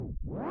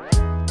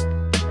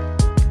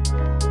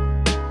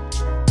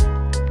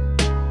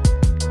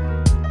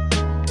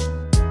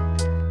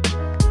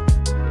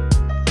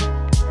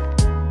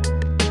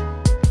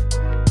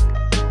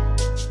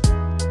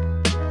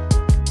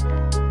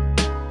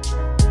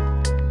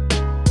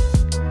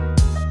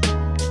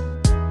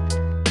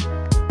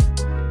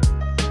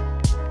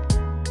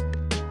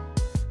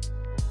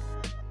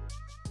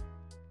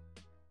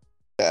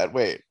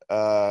Wait.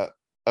 Oh,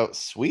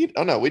 sweet.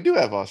 Oh no, we do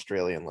have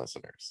Australian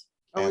listeners.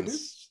 Oh, we And do?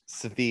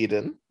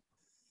 Sweden,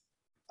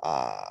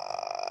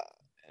 uh,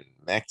 and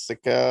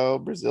Mexico,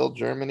 Brazil,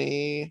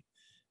 Germany,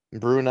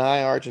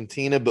 Brunei,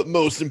 Argentina, but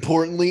most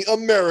importantly,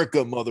 America,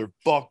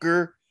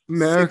 motherfucker.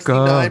 America.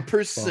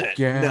 69%. Fuck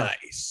yeah.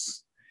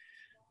 Nice.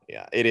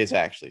 Yeah, it is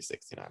actually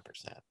 69%.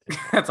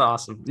 That's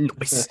awesome.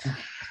 Nice.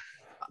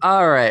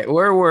 All right,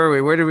 where were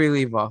we? Where did we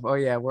leave off? Oh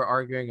yeah, we're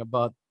arguing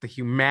about the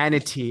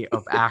humanity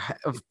of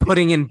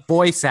putting in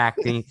voice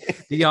acting,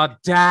 the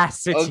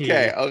audacity.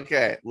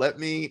 Okay. Let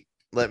me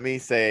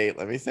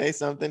say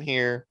something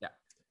here. Yeah.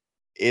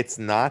 It's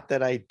not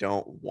that I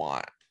don't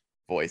want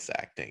voice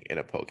acting in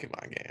a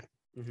Pokemon game.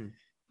 Mm-hmm.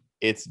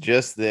 It's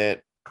just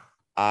that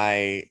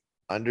I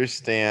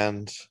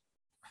understand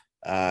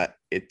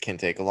it can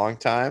take a long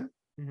time.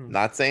 Mm-hmm.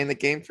 Not saying that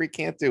Game Freak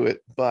can't do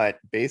it, but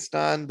based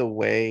on the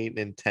way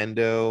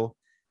Nintendo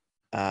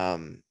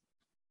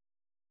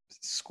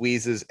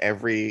squeezes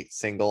every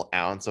single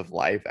ounce of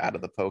life out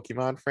of the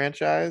Pokemon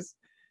franchise.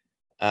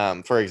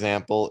 For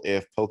example,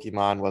 if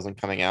Pokemon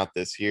wasn't coming out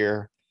this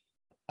year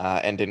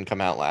and didn't come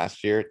out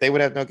last year, they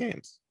would have no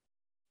games.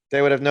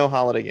 They would have no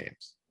holiday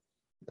games.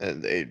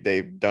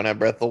 They don't have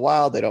Breath of the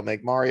Wild. They don't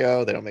make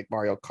Mario. They don't make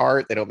Mario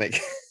Kart. They don't make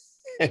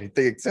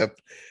anything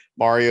except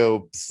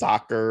Mario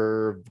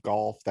Soccer,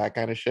 golf, that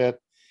kind of shit.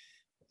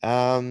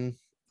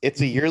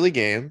 It's a yearly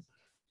game.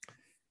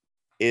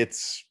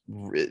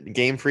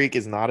 Game Freak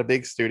is not a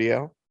big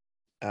studio.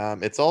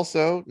 It's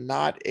also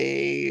not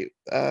a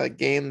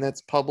game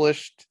that's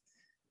published.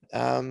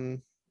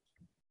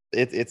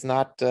 It's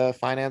not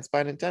financed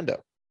by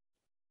Nintendo.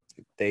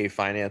 They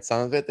finance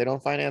some of it. They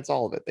don't finance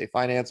all of it. They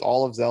finance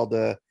all of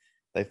Zelda.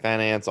 They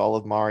finance all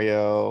of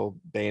Mario,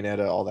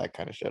 Bayonetta, all that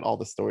kind of shit. All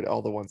the story,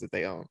 all the ones that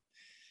they own.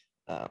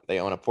 They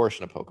own a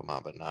portion of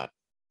Pokemon, but not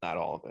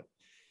all of it.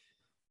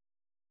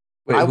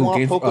 Wait, I who want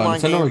Game Pokemon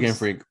Nintendo or Game games.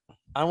 Freak?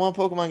 I want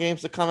Pokemon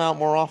games to come out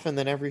more often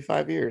than every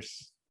 5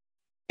 years.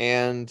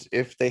 And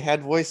if they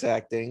had voice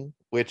acting,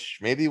 which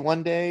maybe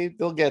one day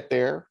they'll get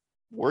there,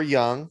 we're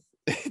young.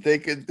 they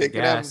could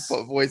have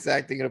voice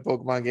acting in a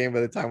Pokemon game by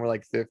the time we're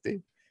like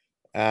 50.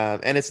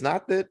 And it's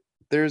not that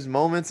there's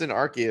moments in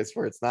Arceus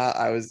where it's not.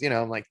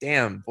 I'm like,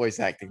 damn, voice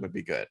acting would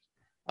be good.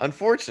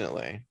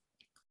 Unfortunately,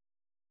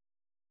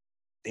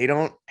 they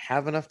don't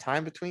have enough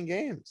time between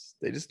games.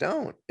 They just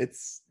don't.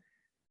 It's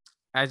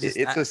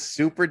a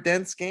super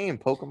dense game.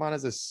 Pokemon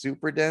is a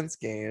super dense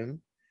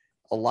game.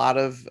 A lot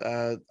of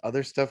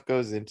other stuff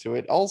goes into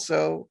it.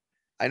 Also,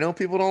 I know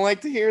people don't like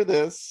to hear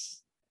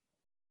this.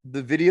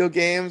 The video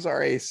games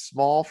are a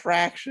small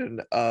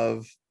fraction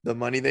of the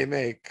money they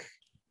make.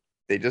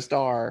 They just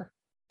are.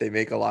 They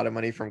make a lot of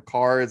money from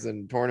cards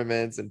and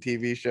tournaments and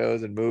TV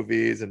shows and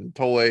movies and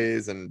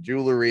toys and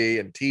jewelry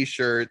and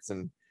t-shirts,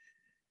 and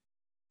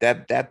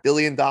that $1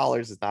 billion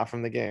is not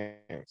from the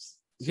games.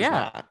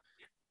 Yeah.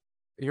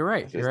 You're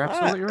right. You're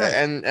absolutely right.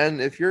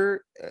 And if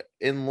you're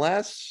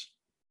unless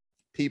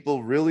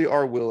people really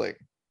are willing,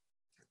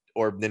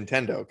 or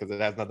Nintendo, because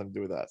it has nothing to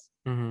do with us,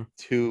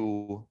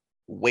 to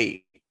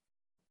wait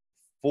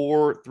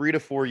for 3 to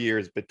 4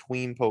 years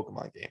between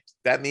Pokemon games.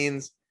 That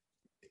means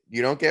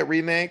you don't get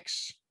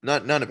remakes,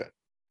 none of it.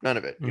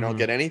 You don't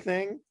get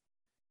anything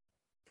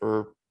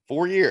for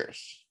 4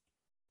 years.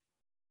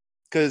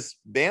 Because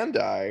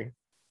Bandai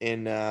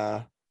in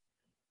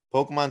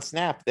Pokemon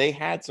Snap, they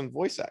had some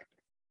voice acting.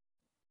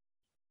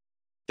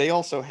 They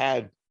also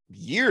had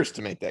years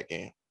to make that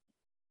game.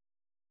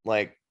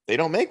 Like, they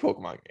don't make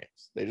Pokemon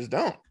games. They just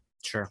don't.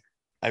 Sure.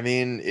 I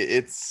mean,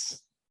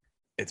 it's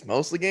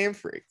mostly Game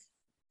Freak.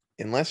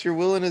 Unless you're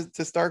willing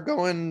to start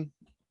going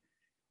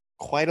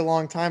quite a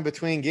long time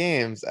between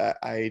games,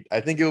 I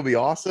think it would be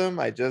awesome.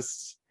 I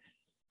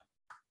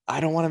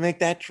don't want to make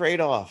that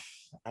trade-off.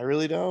 I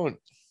really don't.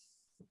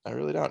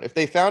 If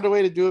they found a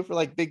way to do it for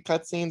like big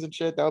cutscenes and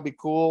shit, that would be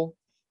cool.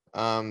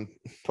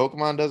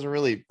 Pokemon doesn't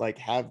really like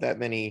have that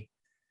many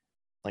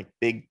like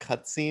big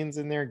cutscenes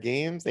in their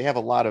games. They have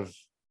a lot of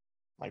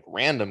like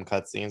random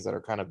cutscenes that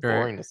are kind of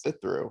boring to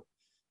sit through.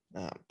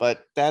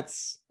 But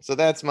that's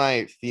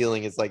my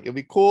feeling. Is like, it'd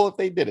be cool if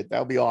they did it. That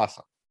would be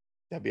awesome.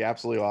 That'd be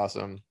absolutely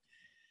awesome.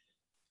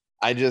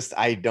 I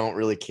don't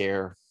really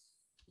care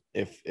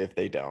if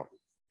they don't.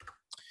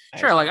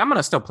 Sure, like I'm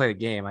gonna still play the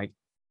game. Like,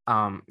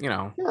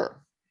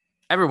 sure,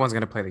 everyone's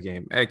gonna play the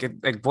game.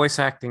 Like voice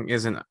acting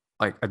isn't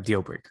like a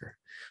deal breaker.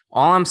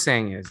 All I'm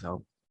saying is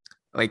though,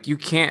 like you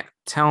can't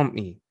tell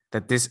me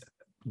that this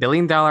 $1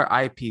 billion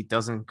IP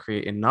doesn't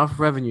create enough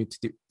revenue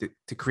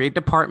to create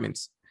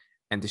departments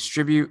and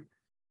distribute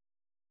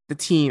the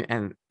team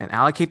and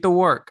allocate the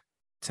work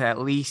to at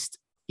least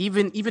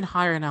even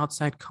hire an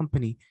outside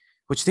company,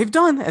 which they've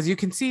done. As you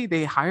can see,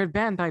 they hired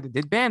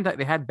Bandai.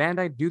 They had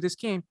Bandai do this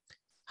game,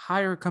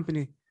 hire a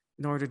company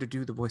in order to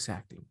do the voice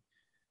acting.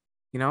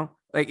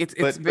 Like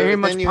it's very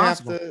much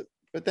possible.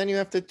 But then you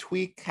have to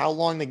tweak how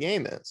long the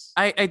game is.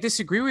 I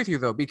disagree with you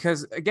though,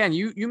 because again,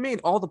 you made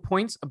all the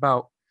points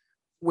about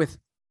with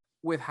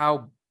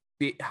how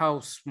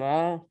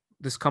small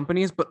this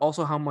company is, but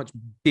also how much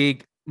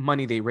big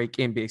money they rake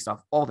in based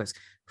off all this.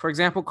 For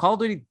example, Call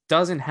of Duty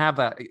doesn't have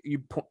that.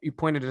 You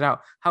pointed it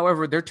out.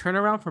 However, their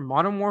turnaround for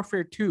Modern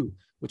Warfare 2,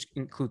 which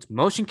includes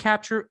motion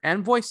capture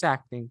and voice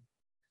acting,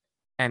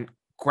 and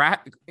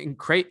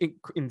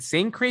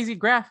insane crazy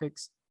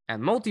graphics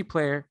and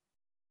multiplayer,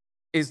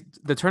 is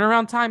the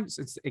turnaround time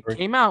since it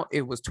came out.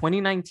 It was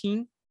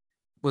 2019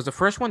 was the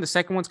first one. The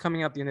second one's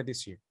coming out the end of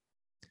this year.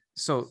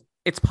 So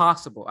it's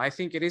possible. I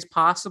think it is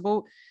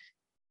possible.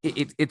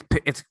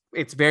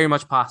 It's very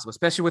much possible,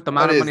 especially with the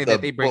amount of money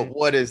that they bring.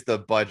 What is the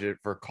budget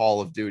for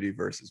Call of Duty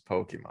versus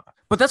Pokemon?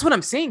 But that's what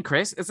I'm saying,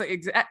 Chris. It's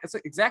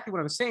exactly what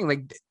I'm saying.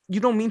 Like, you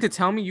don't mean to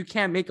tell me you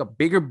can't make a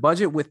bigger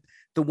budget with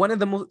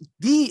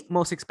the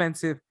most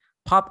expensive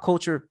pop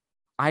culture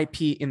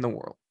IP in the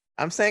world?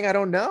 I'm saying I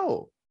don't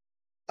know.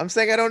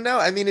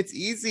 I mean, it's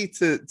easy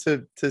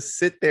to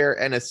sit there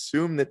and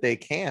assume that they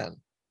can.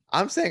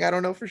 I'm saying I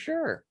don't know for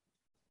sure.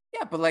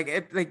 Yeah, but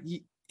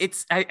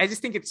I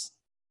just think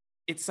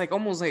it's like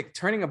almost like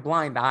turning a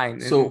blind eye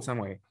in some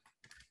way.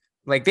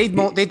 Like they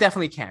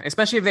definitely can,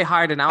 especially if they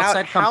hired an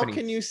outside company. How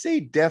can you say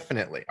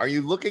definitely? Are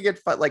you looking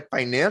at like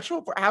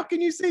financial? How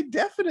can you say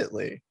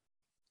definitely?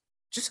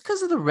 Just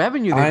because of the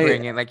revenue they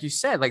bring in, like you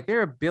said, like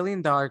they're $1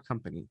 billion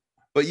company.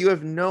 But you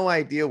have no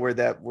idea where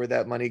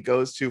that money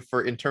goes to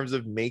in terms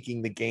of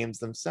making the games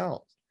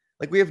themselves.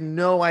 Like we have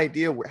no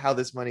idea how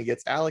this money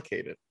gets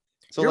allocated.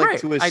 So You're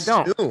like right.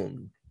 to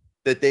assume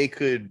that they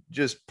could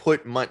just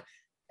put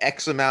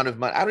X amount of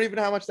money. I don't even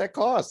know how much that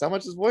costs. How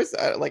much is voice?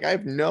 I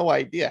have no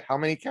idea. How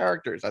many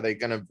characters are they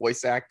going to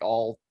voice act?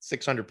 All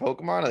 600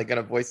 Pokemon? Are they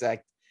going to voice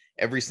act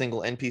every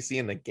single NPC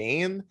in the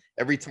game?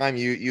 Every time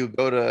you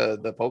go to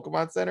the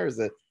Pokemon Center, is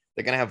it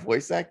they're going to have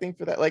voice acting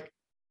for that? Like,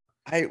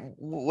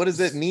 what does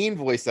it mean,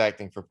 voice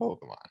acting for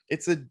Pokemon?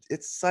 It's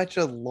such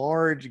a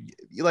large,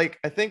 like,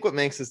 I think what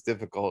makes this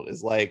difficult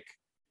is like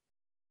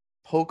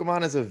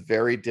Pokemon is a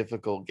very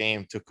difficult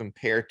game to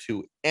compare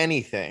to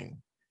anything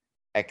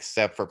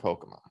except for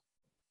Pokemon,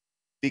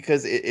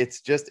 because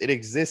it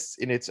exists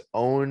in its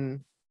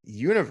own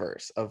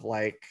universe of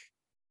like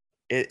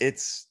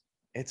it's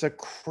a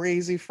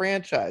crazy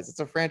franchise. It's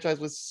a franchise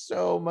with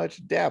so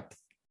much depth.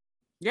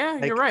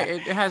 Yeah, you're right.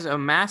 It has a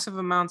massive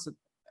amounts of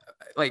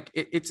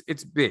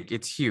it's big,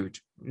 it's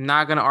huge.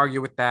 Not gonna argue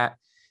with that.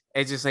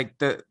 It's just like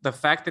the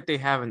fact that they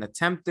haven't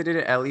attempted it,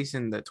 at least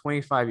in the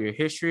 25-year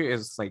history,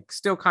 is like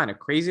still kind of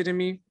crazy to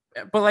me.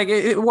 But like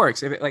it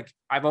works. If like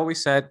I've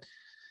always said,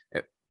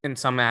 in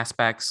some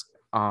aspects,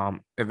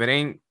 if it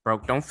ain't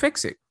broke, don't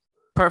fix it.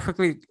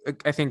 Perfectly,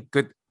 I think,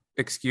 good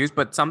excuse,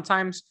 but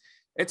sometimes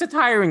it's a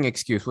tiring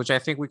excuse, which I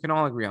think we can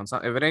all agree on. So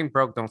if it ain't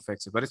broke, don't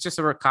fix it. But it's just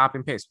a copy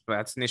and paste. But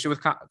that's an issue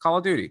with Call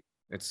of Duty.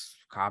 It's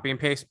copy and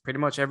paste pretty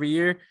much every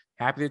year.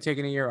 Happy they're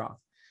taking a year off.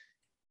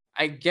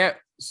 I get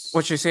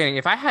what you're saying.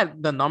 If I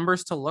had the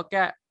numbers to look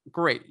at,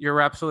 great.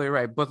 You're absolutely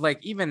right. But like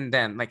even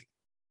then, like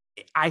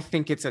I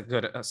think it's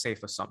a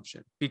safe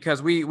assumption,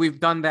 because we've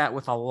done that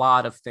with a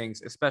lot of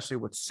things, especially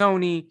with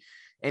Sony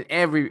and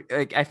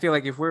I feel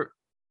like if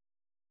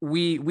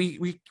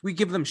we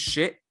give them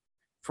shit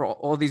for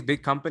all these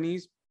big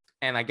companies,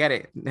 and I get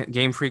it.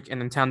 Game Freak and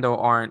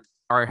Nintendo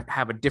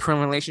have a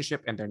different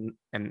relationship, and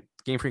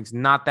Game Freak's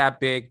not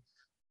that big,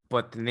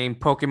 but the name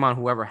Pokemon,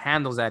 whoever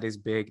handles that, is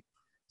big.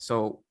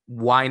 So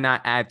why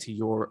not add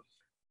to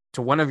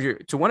one of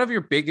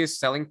your biggest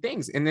selling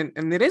things? And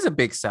it is a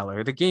big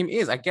seller. The game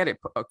is, I get it.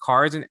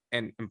 Cards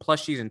and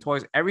plushies and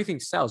toys, everything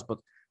sells, but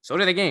so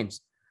do the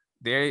games.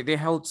 They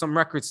held some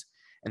records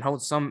and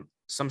hold some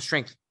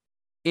strength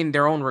in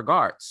their own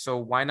regard. So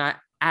why not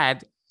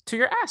add to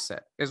your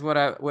asset? Is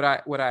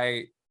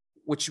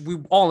which we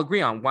all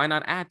agree on. Why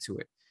not add to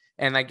it?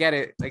 And I get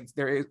it. Like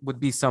would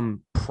be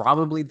some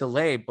probably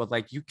delay, but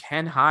like you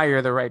can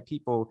hire the right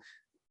people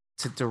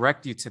to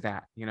direct you to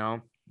that. You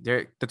know,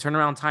 the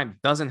turnaround time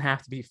doesn't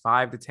have to be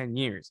 5 to 10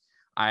 years.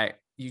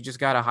 You just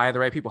got to hire the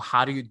right people.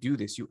 How do you do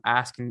this? You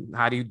ask,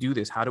 how do you do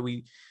this? How do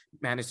we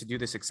manage to do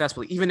this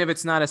successfully? Even if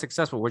it's not as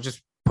successful, we're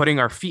just putting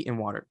our feet in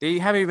water. They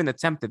haven't even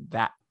attempted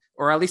that,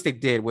 or at least they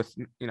did with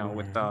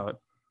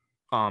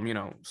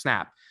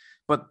Snap.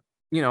 But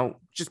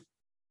just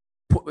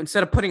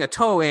instead of putting a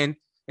toe in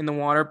the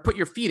water, put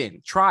your feet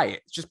in, try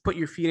it. Just put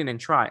your feet in and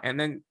try. And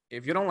then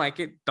if you don't like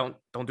it, don't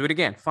do it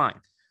again. Fine.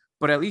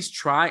 But at least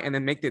try and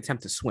then make the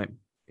attempt to swim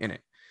in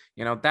it.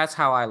 That's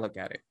how I look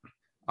at it.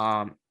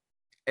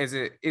 Is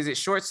it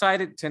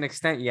short-sighted to an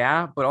extent?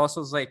 Yeah. But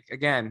also it's like,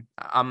 again,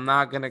 I'm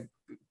not going to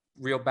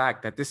reel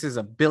back that this is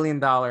 $1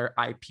 billion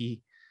IP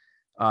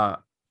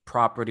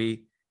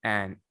property,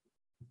 and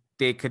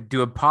they could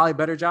do a probably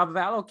better job of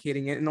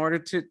allocating it in order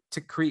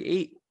to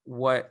create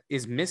what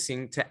is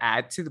missing to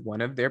add to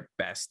one of their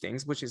best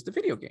things, which is the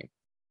video game.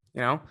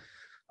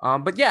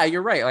 But yeah,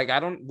 you're right. Like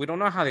we don't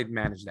know how they'd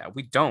manage that.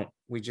 We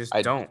just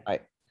don't.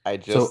 I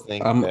just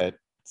think that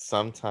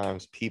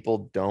sometimes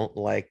people don't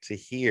like to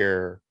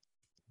hear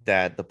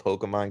that the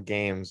Pokemon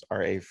games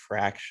are a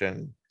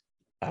fraction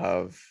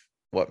of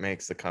what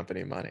makes the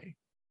company money.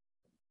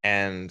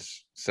 And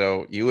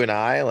so you and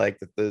I, like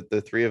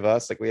the three of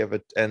us, like we have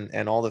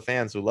and all the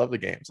fans who love the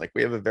games, like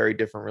we have a very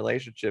different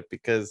relationship,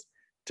 because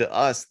to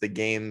us, the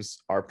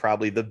games are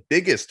probably the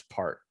biggest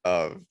part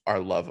of our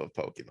love of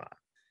Pokemon.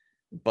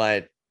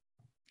 But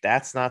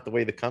that's not the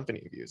way the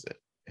company views it.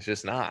 It's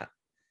just not.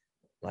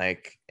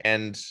 Like,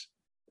 and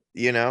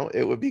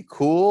it would be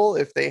cool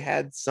if they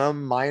had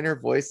some minor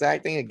voice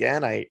acting.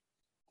 Again, I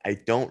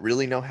don't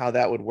really know how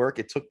that would work.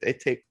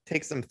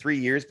 Takes them 3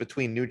 years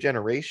between new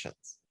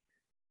generations.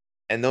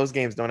 And those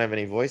games don't have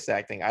any voice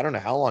acting. I don't know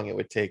how long it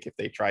would take if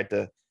they tried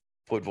to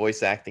put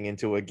voice acting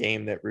into a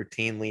game that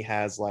routinely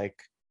has like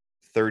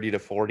 30 to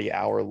 40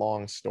 hour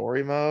long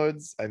story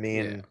modes. I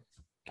mean,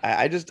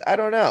 I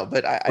don't know,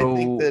 but I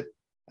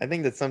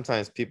think that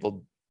sometimes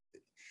people,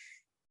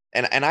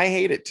 and I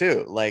hate it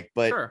too. Like,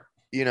 but Sure.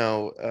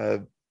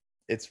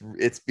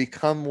 It's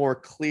become more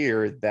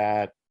clear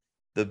that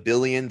the $1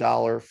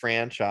 billion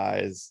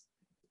franchise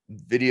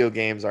video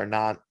games are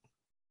not.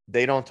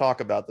 They don't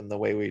talk about them the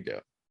way we do.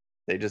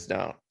 They just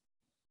don't.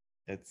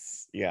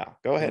 It's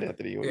Go ahead,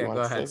 Anthony. You want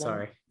Go to say ahead. something?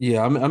 Sorry.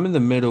 Yeah, I'm in the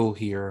middle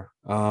here.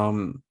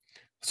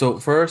 So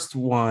first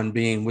one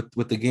being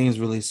with the games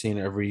releasing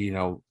every,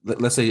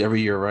 let's say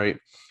every year, right?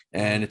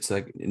 And it's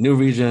like new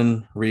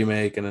region,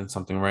 remake, and then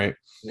something, right?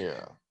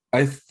 Yeah.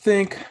 I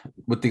think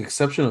with the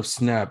exception of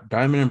Snap,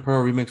 Diamond and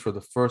Pearl remakes were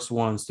the first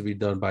ones to be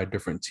done by a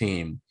different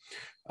team.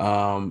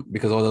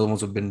 Because all the other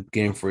ones have been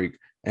Game Freak.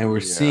 And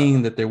we're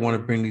seeing that they want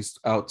to bring these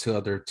out to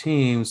other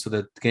teams so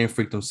that Game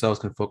Freak themselves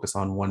can focus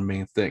on one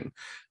main thing.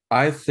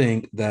 I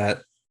think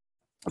that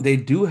they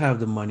do have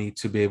the money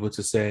to be able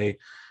to say,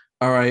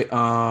 all right,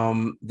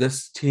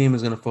 this team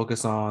is going to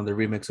focus on the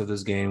remix of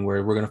this game,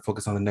 where we're going to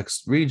focus on the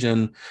next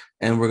region,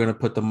 and we're going to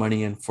put the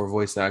money in for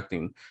voice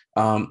acting.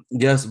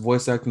 Yes,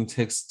 voice acting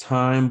takes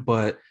time,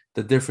 but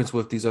the difference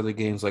with these other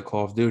games like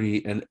Call of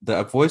Duty, and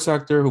the voice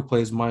actor who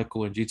plays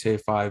Michael in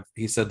GTA 5,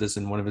 he said this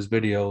in one of his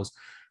videos.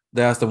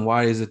 They asked him,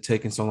 why is it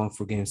taking so long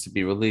for games to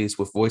be released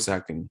with voice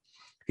acting?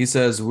 He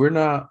says, we're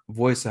not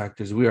voice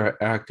actors, we are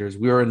actors.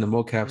 We are in the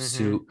mocap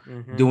suit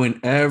doing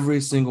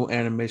every single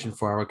animation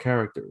for our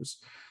characters.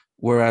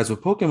 Whereas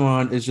with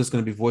Pokemon, it's just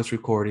going to be voice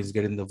recordings,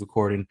 getting the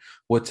recording.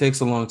 What takes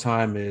a long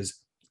time is,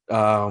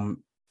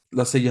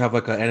 let's say you have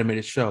like an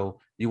animated show,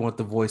 you want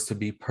the voice to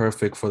be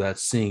perfect for that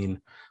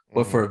scene.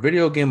 But for a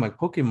video game like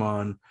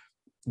Pokemon,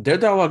 their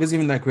dialogue isn't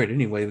even that great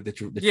anyway. That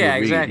you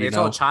read, Exactly. It's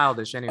all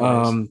childish,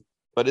 anyways.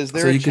 But is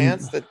there a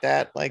chance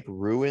that like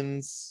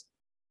ruins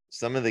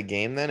some of the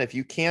game then if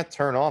you can't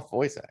turn off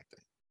voice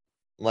acting?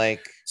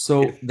 Like,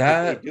 if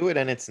they do it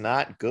and it's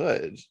not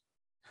good.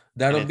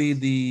 That'll be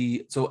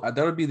the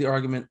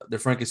argument that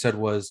Frankie said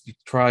was, you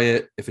try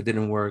it. If it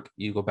didn't work,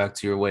 you go back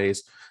to your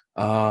ways.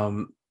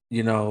 Because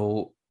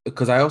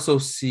I also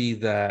see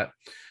that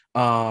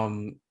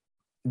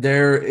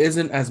there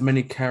isn't as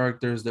many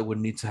characters that would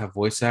need to have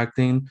voice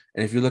acting.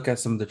 And if you look at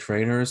some of the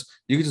trainers,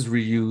 you can just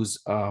reuse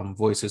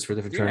voices for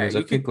different trainers.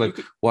 I think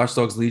Watch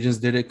Dogs Legions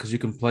did it because you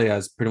can play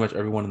as pretty much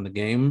everyone in the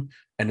game.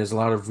 And there's a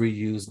lot of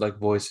reused like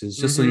voices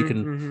just so you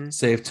can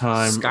save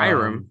time.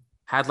 Skyrim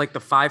had like the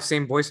 5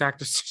 same voice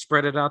actors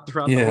spread it out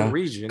throughout the whole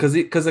region.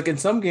 Because like in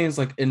some games,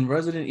 like in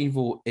Resident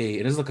Evil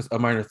 8, it is like a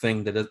minor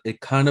thing that it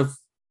kind of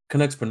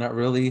connects, but not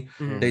really.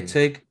 They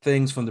take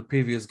things from the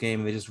previous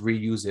game and they just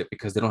reuse it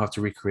because they don't have to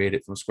recreate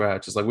it from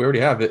scratch. It's like, we already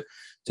have it,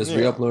 just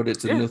re-upload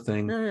it to the new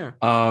thing.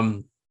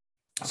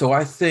 So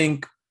I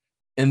think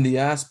in the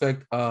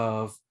aspect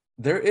of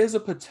there is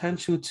a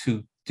potential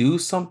to do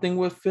something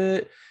with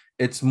it.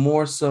 It's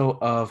more so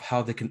of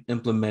how they can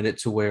implement it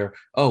to where,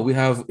 we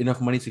have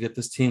enough money to get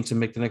this team to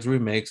make the next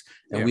remakes,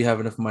 and we have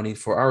enough money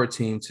for our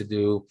team to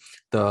do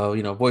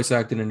the voice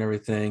acting and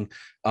everything.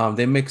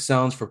 They make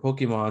sounds for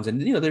Pokemons, and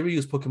they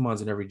reuse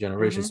Pokemons in every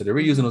generation, so they're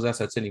reusing those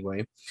assets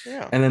anyway.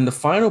 And then the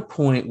final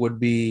point would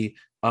be,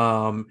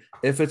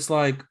 if it's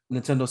like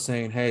Nintendo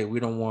saying, hey, we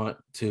don't want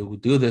to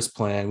do this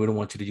plan, we don't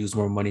want you to use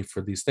more money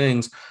for these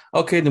things,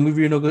 okay, then we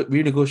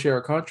renegotiate our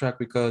contract,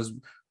 because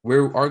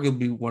we're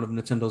arguably one of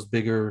Nintendo's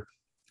bigger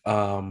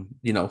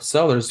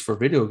sellers for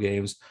video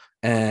games,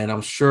 and I'm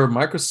sure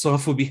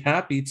Microsoft would be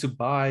happy to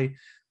buy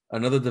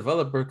another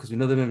developer, because we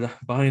know they've been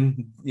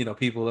buying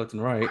people left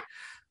and right.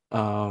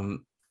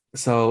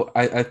 So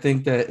I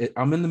think that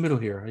I'm in the middle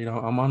here.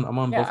 I'm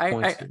on both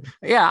points.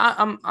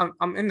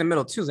 I'm in the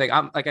middle too.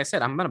 Like I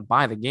said, I'm gonna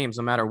buy the games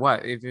no matter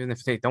what, even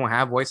if they don't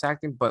have voice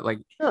acting. But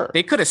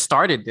they could have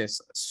started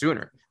this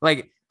sooner.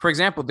 Like, for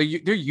example, their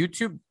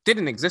YouTube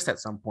didn't exist at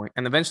some point,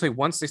 and eventually,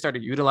 once they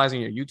started utilizing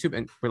your YouTube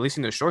and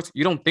releasing those shorts,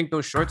 you don't think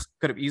those shorts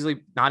could have easily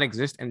not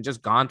exist and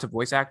just gone to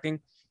voice acting?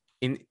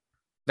 In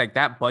like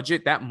that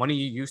budget, that money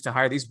you used to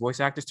hire these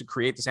voice actors to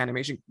create this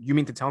animation, you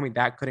mean to tell me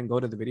that couldn't go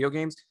to the video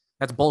games?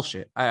 That's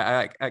bullshit.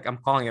 I'm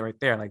calling it right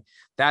there. Like,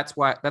 that's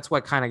why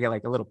kind of get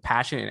like a little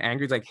passionate and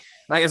angry. Like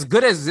as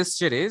good as this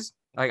shit is,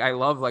 like, I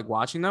love like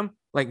watching them.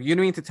 Like, you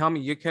mean to tell me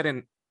you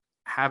couldn't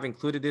have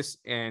included this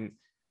and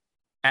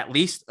at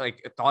least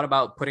like thought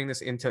about putting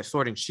this into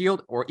Sword and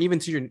Shield or even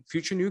to your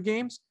future new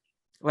games?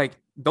 Like,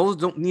 those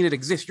don't need to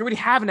exist. You already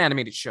have an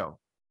animated show.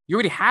 You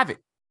already have it.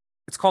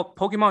 It's called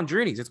Pokemon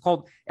Journeys. It's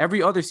called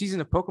every other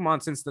season of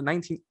Pokemon since the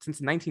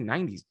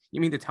 1990s. You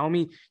mean to tell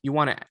me you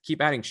want to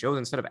keep adding shows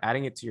instead of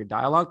adding it to your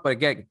dialogue? But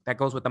again, that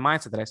goes with the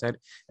mindset that I said.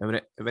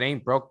 If it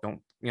ain't broke, don't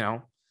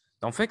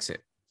fix it.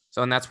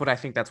 So, and that's what I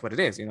think. That's what it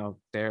is.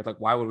 They're like,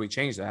 why would we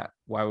change that?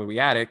 Why would we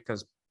add it?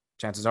 Because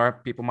chances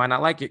are people might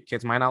not like it.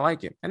 Kids might not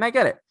like it, and I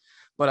get it.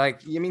 But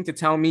like, you mean to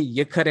tell me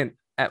you couldn't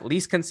at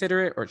least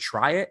consider it or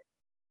try it?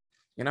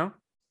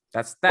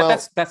 That's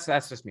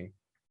just me.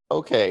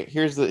 Okay,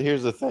 here's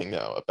the thing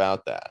though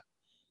about that.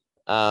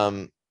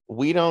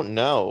 We don't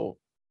know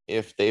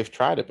if they've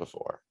tried it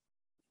before.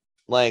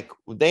 Like,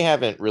 they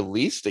haven't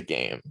released a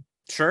game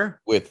Sure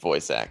with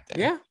voice acting.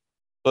 Yeah.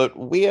 But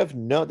we have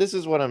this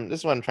is what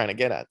I'm trying to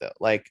get at though.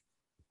 Like,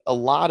 a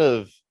lot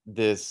of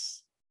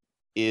this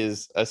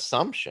is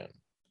assumption.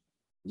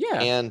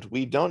 Yeah. And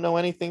we don't know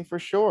anything for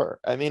sure.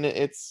 I mean,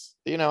 it's,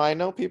 I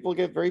know people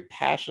get very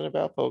passionate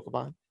about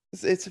Pokemon.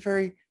 It's a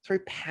very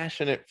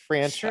passionate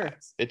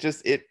franchise.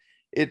 Sure.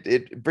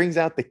 It brings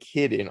out the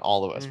kid in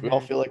all of us. We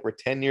all Mhm. feel like we're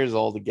 10 years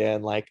old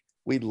again. Like,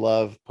 we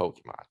love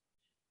Pokemon.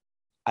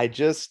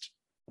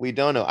 We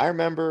don't know. I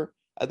remember,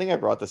 I think I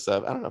brought this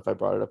up. I don't know if I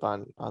brought it up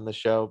on the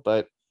show,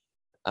 but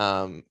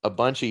a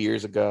bunch of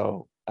years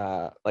ago,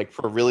 like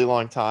for a really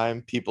long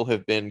time, people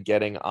have been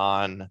getting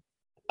on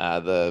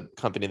the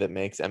company that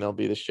makes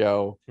MLB The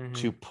Show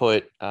to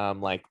put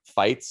like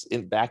fights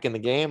back in the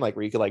game, like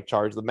where you could like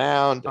charge the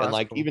mound, and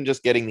like cool. even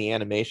just getting the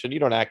animation. You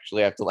don't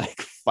actually have to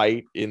like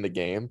fight in the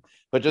game,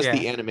 but just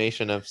the Yeah.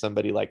 animation of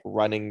somebody like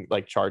running,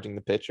 like charging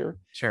the pitcher.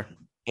 Sure.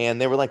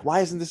 And they were like, why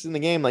isn't this in the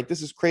game? Like,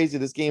 this is crazy.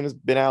 This game has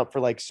been out for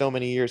like so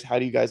many years. How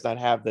do you guys not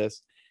have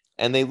this?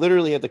 And they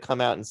literally had to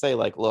come out and say,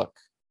 like, look,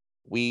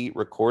 we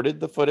recorded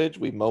the footage,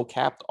 we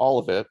mocapped all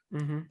of it,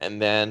 and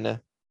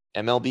then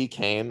MLB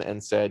came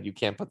and said, you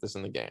can't put this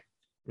in the game.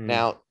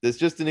 Now, this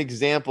is just an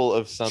example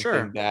of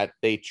something that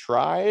they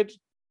tried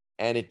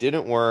and it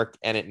didn't work,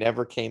 and it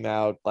never came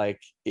out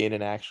like in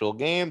an actual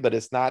game, but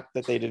it's not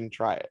that they didn't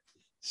try it.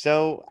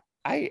 So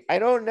I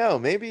don't know.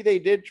 Maybe they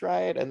did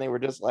try it and they were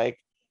just like,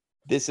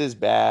 this is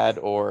bad,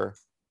 or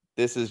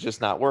this is just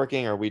not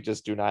working, or we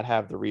just do not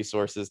have the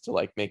resources to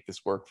like make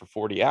this work for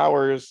 40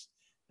 hours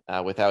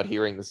without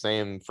hearing the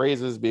same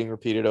phrases being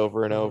repeated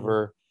over and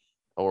over.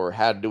 Or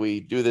how do we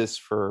do this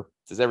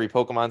does every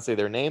Pokemon say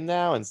their name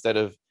now instead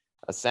of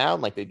a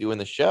sound like they do in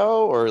the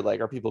show? Or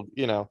like, are people,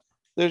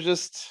 there's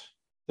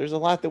a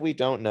lot that we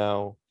don't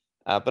know.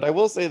 But I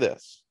will say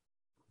this.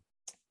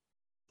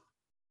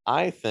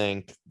 I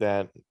think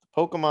that the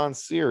Pokemon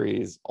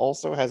series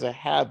also has a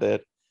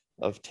habit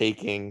of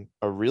taking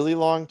a really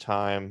long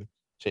time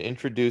to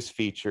introduce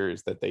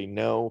features that they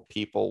know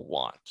people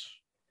want.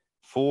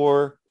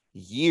 For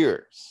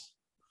years,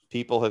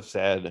 people have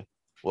said,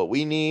 what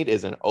we need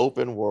is an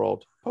open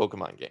world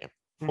Pokemon game.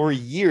 For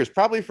years,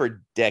 probably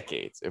for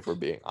decades, if we're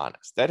being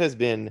honest. That has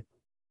been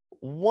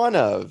one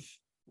of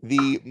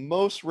the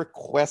most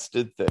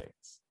requested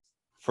things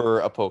for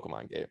a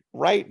Pokemon game,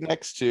 right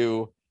next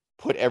to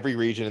put every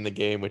region in the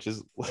game, which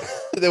is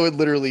that would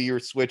literally, your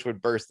Switch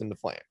would burst into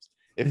flames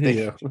if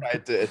they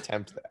tried to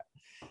attempt that.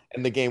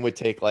 And the game would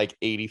take like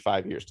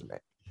 85 years to make.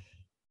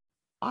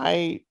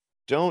 I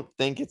don't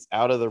think it's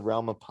out of the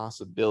realm of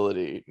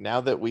possibility now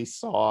that we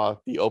saw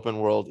the open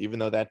world, even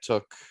though that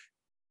took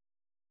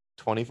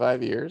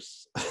 25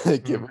 years,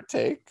 give or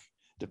take,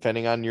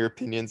 depending on your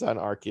opinions on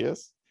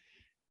Arceus.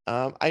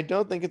 I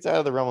don't think it's out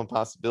of the realm of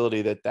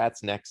possibility that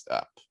that's next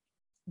up.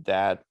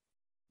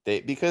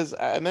 Because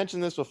I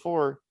mentioned this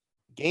before,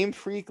 Game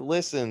Freak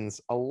listens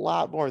a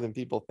lot more than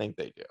people think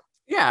they do.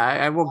 Yeah,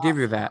 I will give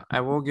you that.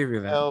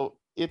 So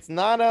it's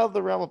not out of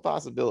the realm of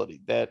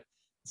possibility. That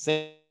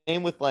same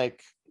with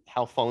like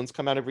how phones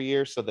come out every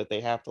year, so that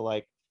they have to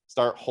like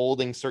start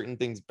holding certain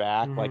things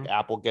back, like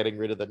Apple getting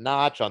rid of the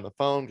notch on the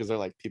phone, because they're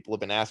like, people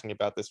have been asking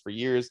about this for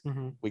years.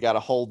 We got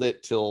to hold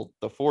it till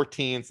the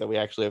 14th, so we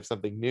actually have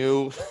something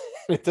new.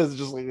 It doesn't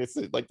just like, it's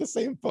like the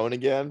same phone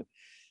again.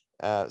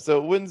 So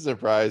it wouldn't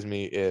surprise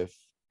me if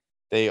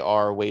they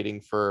are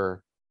waiting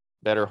for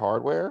better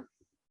hardware,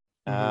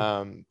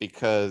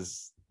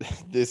 because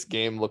this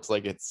game looks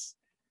like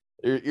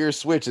your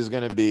Switch is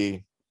going to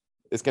be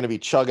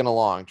chugging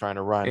along trying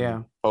to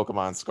run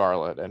Pokemon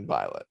Scarlet and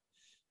Violet.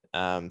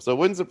 So it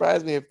wouldn't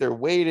surprise me if they're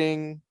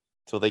waiting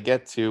till they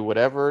get to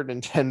whatever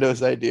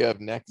Nintendo's idea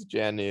of next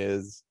gen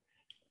is,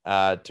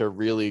 to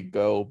really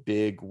go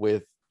big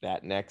with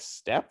that next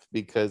step,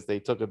 because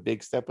they took a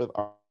big step with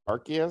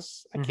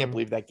Arceus. I can't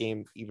believe that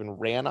game even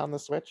ran on the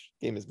Switch.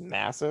 The game is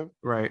massive.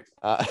 Right.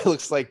 It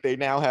looks like they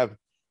now have,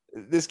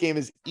 this game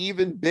is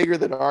even bigger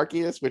than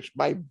Arceus, which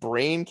my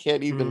brain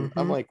can't even,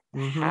 I'm like,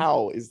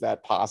 how is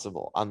that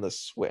possible on the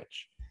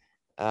Switch?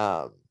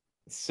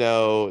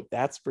 So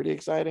that's pretty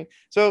exciting.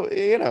 So,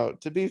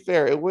 to be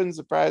fair, it wouldn't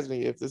surprise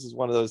me if this is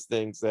one of those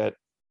things that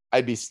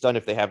I'd be stunned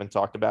if they haven't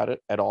talked about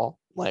it at all,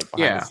 like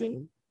behind the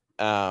scene.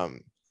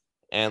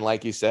 And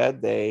like you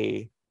said,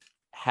 they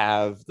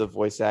have the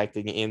voice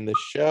acting in the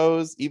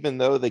shows, even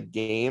though the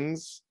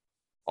games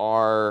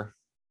are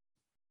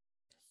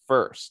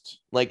first.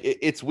 Like,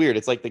 it's weird.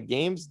 It's like the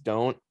games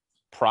don't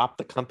prop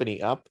the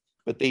company up,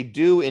 but they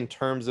do in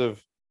terms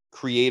of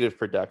creative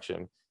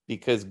production,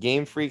 because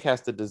Game Freak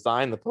has to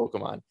design the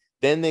Pokemon.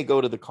 Then they go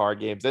to the card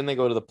games, then they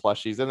go to the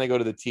plushies, then they go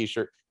to the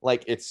t-shirt.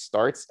 Like it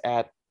starts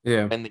at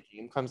when the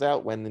game comes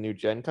out, when the new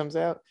gen comes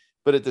out.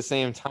 But at the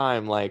same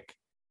time, like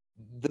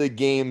the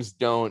games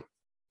don't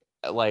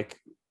like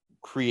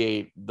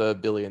create the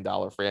 $1 billion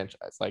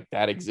franchise. Like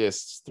that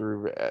exists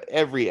through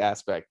every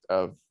aspect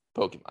of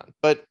Pokemon.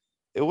 But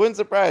it wouldn't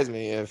surprise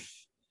me if,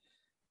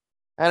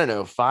 I don't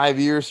know, 5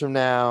 years from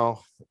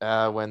now,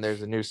 when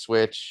there's a new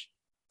Switch,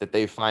 that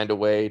they find a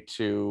way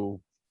to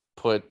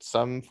put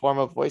some form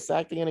of voice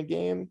acting in a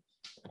game.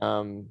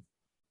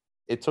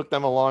 It took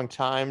them a long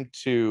time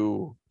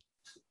to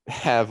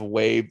have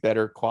way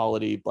better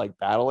quality like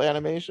battle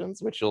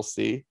animations, which you'll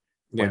see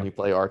when you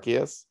play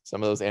Arceus.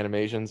 Some of those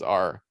animations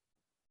are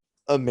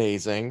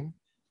amazing.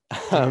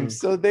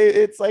 So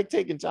it's like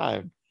taking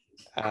time.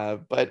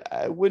 But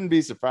I wouldn't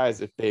be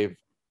surprised if they've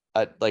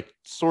like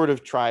sort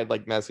of tried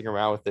like messing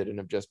around with it and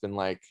have just been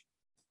like,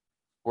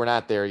 we're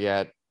not there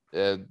yet.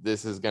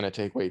 This is going to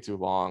take way too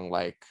long.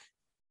 Like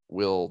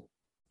we'll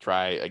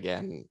try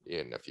again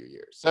in a few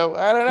years. So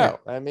I don't know.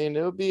 I mean,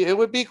 it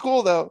would be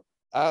cool though.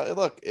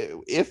 Look,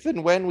 if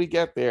and when we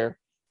get there,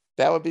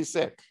 that would be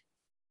sick.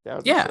 That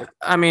would be sick.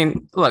 I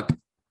mean, look,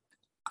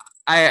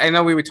 I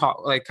know we would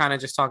talk like kind of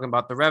just talking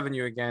about the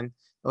revenue again.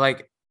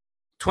 Like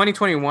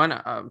 2021,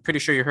 I'm pretty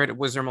sure you heard it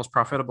was their most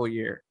profitable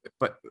year,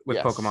 but with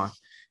Pokemon.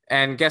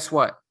 And guess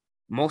what?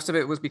 Most of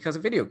it was because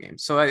of video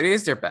games. So it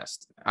is their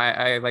best.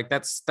 I like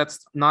that's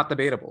not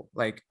debatable.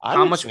 Like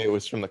how much it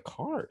was from the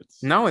cards.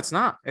 No, it's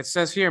not. It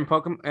says here in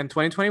Pokemon in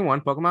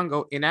 2021, Pokemon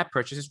Go in-app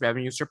purchases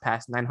revenue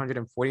surpassed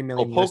 $940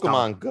 million.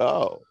 Pokemon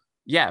Go.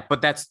 Yeah,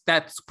 but that's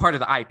part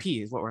of the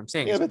IP is what I'm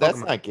saying. Yeah, but that's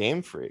not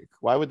Game Freak.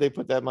 Why would they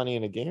put that money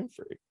in a Game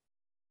Freak?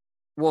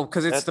 Well,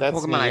 because it's the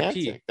Pokemon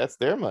IP. That's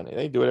their money.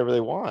 They do whatever they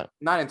want.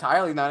 Not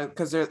entirely, not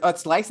because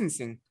it's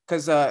licensing.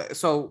 Because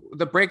so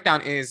the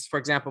breakdown is, for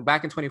example,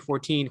 back in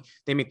 2014,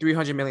 they made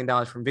 $300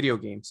 million from video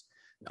games.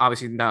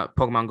 Obviously, not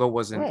Pokemon Go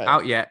wasn't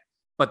out yet,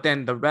 but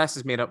then the rest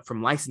is made up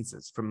from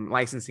licenses, from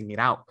licensing it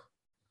out.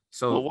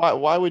 So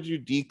why would you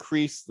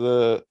decrease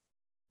the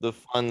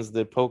funds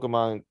that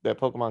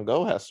Pokemon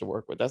Go has to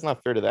work with? That's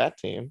not fair to that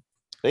team.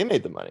 They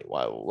made the money.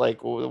 Why?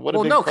 Like, what?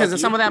 Well, no,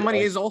 because some of that money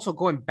is also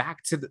going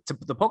back to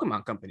the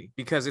Pokemon company,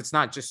 because it's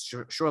not just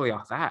surely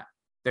off that.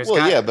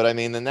 But I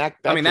mean, then that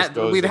I mean that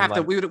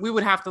we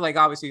would have to like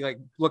obviously like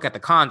look at the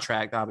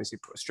contract, obviously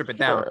strip it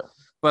down.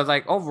 But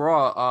like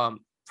overall,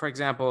 for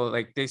example,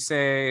 like they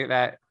say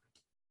that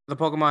the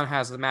Pokemon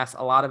has amassed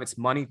a lot of its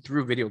money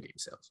through video game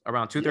sales.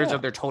 Around 2/3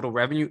 of their total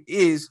revenue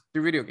is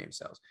through video game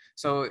sales.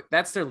 So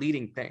that's their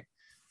leading thing.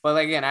 But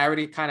like, again, I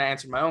already kind of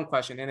answered my own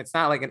question, and it's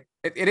not like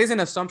it is an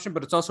assumption,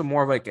 but it's also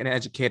more of like an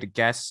educated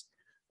guess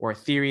or a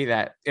theory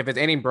that if it's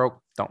anything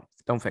broke,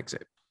 don't fix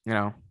it. You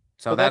know.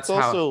 So that's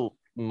also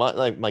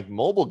like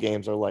mobile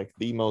games are like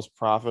the most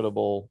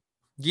profitable.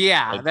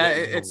 Yeah, like,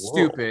 it's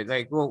stupid.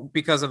 Like, well,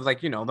 because of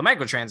like the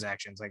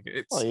microtransactions. Like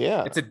it's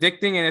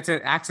addicting and it's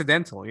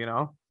accidental. You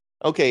know.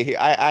 Okay,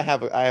 I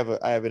have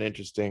an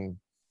interesting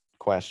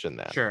question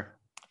then. Sure.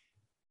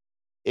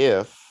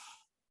 If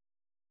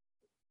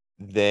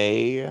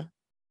they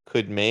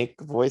could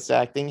make voice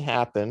acting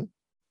happen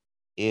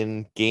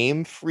in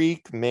Game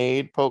Freak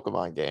made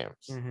Pokemon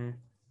games,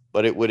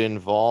 but it would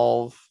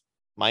involve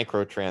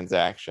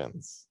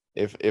microtransactions.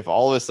 If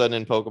all of a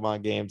sudden in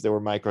Pokemon games there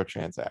were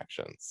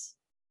microtransactions,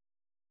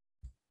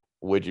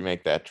 would you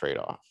make that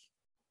trade-off?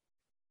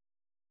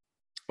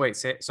 Wait,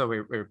 so we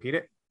repeat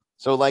it?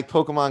 So like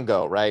Pokemon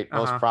Go, right?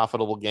 Most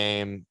profitable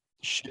game,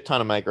 shit ton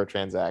of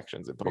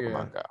microtransactions in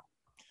Pokemon Go.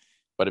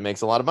 But it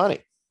makes a lot of money.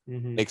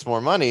 Makes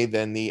more money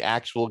than the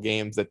actual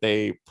games that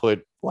they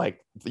put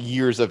like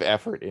years of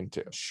effort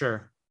into.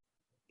 Sure.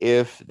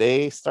 If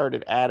they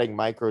started adding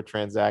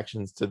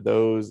microtransactions to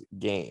those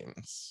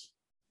games,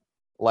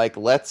 like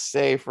let's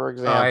say, for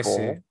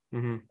example,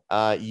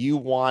 you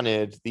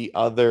wanted the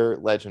other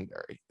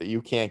legendary that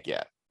you can't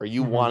get, or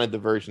you wanted the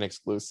version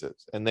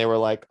exclusives, and they were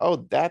like,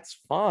 oh, that's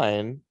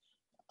fine.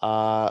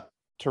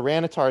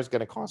 Tyranitar is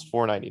going to cost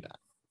 $4.99.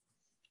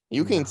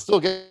 You can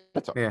still get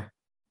it,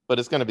 but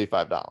it's going to be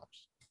 $5.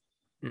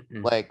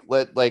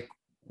 Like,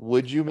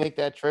 would you make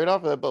that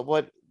trade-off? But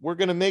what we're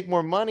going to make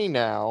more money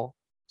now,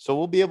 so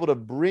we'll be able to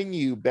bring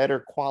you better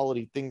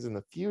quality things in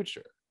the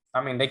future.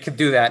 I mean, they could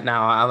do that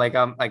now.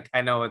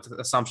 I know it's an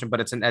assumption,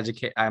 but it's an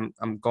educate. I'm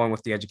going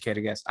with the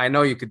educated guess. I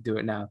know you could do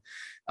it now,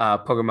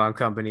 Pokemon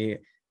Company.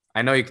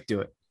 I know you could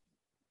do it.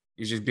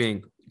 You're just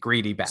being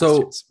greedy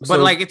bastards. But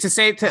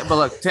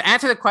to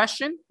answer the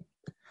question,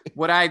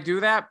 would I do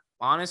that?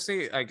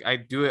 Honestly, like I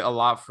do it a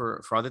lot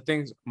for other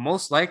things.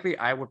 Most likely,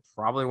 I would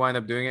probably wind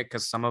up doing it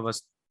because some of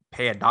us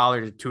pay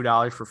 $1 to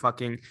 $2 for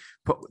fucking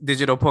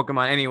digital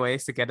Pokemon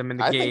anyways to get them in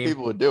the game. I think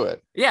people would do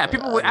it. Yeah,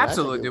 people would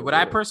absolutely do. Would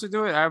I personally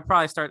do it?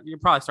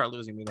 You'd probably start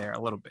losing me there a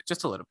little bit,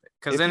 just a little bit,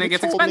 because then it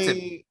gets expensive.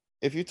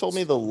 If you told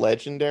me the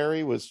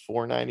legendary was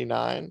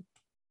 $4.99,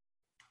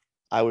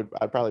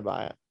 I'd probably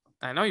buy it.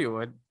 I know you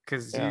would.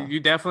 because Yeah. you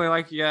definitely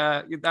like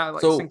you're not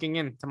like So- sinking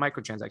into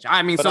microtransaction.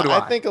 I mean, But so do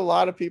I. I think a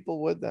lot of people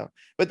would though.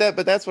 But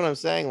that's what I'm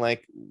saying.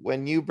 Like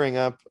when you bring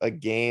up a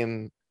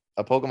game,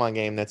 a Pokemon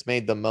game that's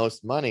made the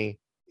most money,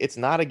 it's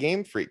not a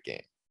Game Freak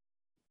game.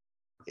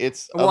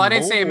 It's Well, I I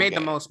didn't say it made the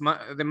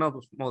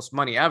most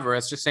money ever.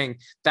 It's just saying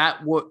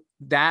that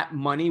that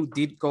money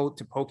did go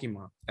to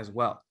Pokemon as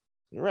well.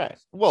 Right.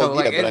 Well, So, yeah,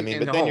 like, but I in mean,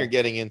 the but then you're whole-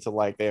 getting into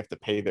like they have to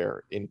pay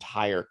their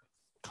entire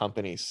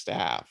company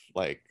staff.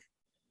 Like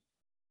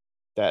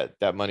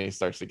that money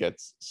starts to get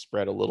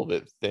spread a little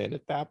bit thin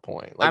at that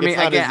point. Like I mean, it's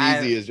not again,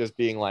 as easy as just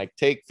being like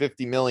take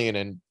 50 million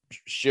and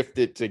shift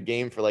it to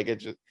game for like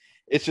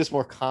it's just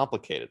more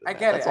complicated. I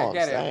get That's it, all I I'm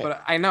get it, saying.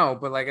 but I know,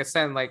 but like I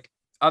said, like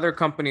other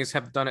companies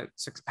have done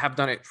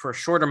it for a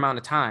short amount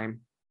of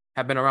time,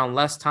 have been around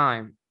less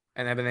time,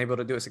 and have been able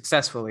to do it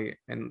successfully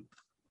and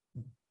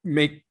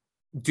make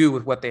do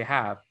with what they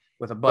have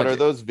with a But are budget.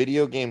 those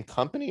video game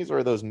companies or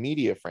are those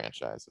media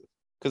franchises?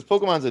 Because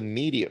Pokemon's a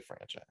media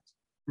franchise.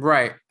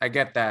 Right, I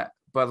get that,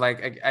 but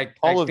like I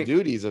Call of think,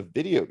 Duty's a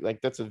video, like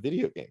that's a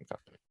video game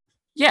company.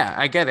 yeah,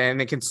 I get it, and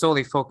they can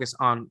solely focus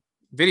on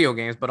video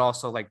games, but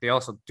also like they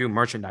also do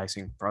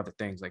merchandising for other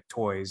things like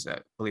toys.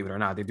 Believe it or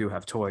not, they do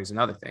have toys and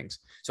other things.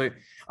 So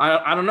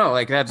I don't know,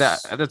 like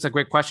that's a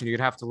great question. You'd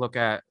have to look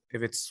at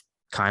if it's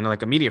kind of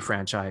like a media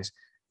franchise,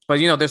 but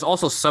there's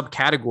also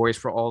subcategories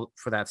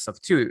for that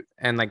stuff too,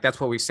 and like that's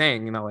what we're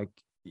saying. Like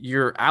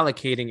you're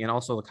allocating and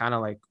also kind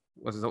of like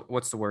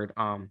what's the word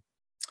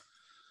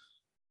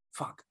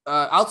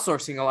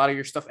outsourcing a lot of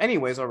your stuff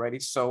anyways already.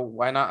 So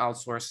why not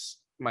outsource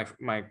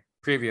my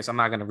previous? I'm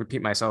not going to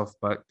repeat myself,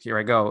 but here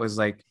I go. Is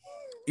like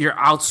you're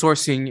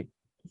outsourcing,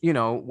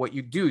 what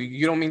you do.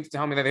 You don't mean to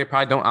tell me that they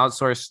probably don't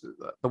outsource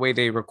the way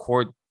they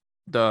record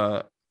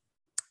the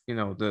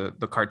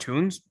the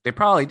cartoons. They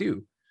probably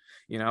do,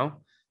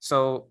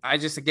 So I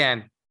just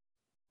again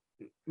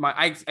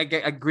I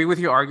agree with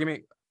your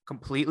argument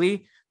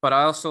completely, but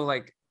I also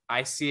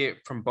I see it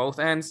from both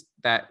ends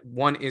that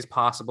one is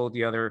possible,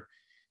 the other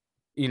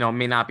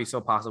may not be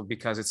so possible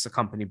because it's the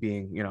company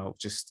being,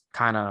 just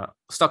kind of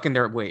stuck in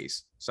their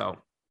ways. So,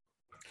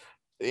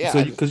 Yeah.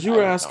 So because you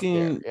were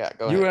asking, yeah,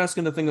 go you were ahead.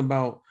 asking the thing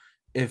about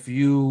if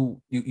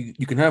you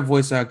can have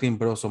voice acting,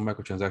 but also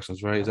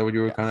microtransactions, right? Is that what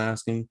you were kind of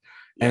asking?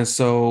 Yeah. And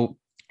so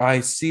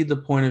I see the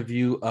point of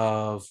view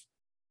of,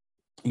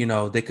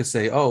 they could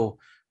say, oh,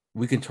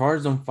 we can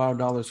charge them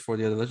 $5 for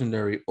the other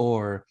legendary,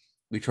 or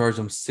we charge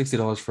them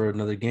 $60 for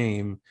another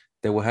game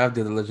that will have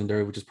the other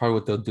legendary, which is probably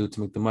what they'll do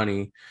to make the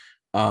money.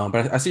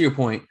 But I see your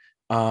point.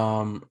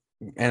 And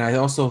I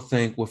also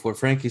think with what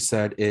Frankie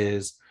said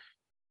is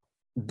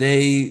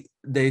they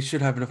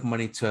should have enough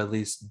money to at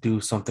least do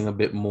something a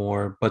bit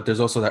more. But there's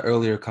also that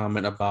earlier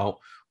comment about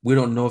we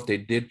don't know if they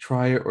did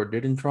try it or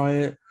didn't try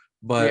it.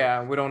 But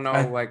yeah, we don't know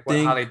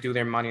how they do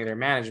their money, their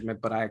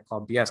management. But I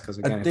call BS because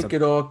again, I think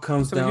it all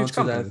comes down to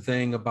company. that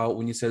thing about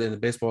when you said in the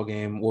baseball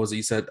game. What was it?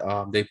 You said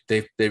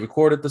they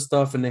recorded the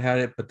stuff and they had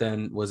it, but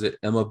then was it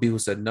MLB who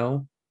said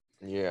no?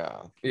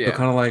 Yeah. So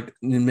kind of like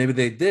maybe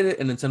they did it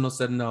and Nintendo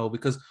said no,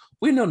 because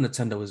we know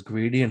Nintendo is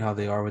greedy and how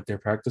they are with their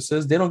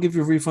practices. They don't give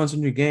you refunds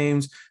on your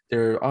games.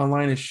 Their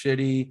online is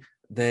shitty.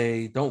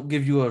 They don't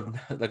give you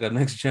a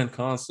next gen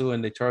console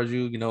and they charge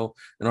you,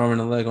 an arm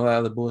and a leg, all that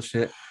other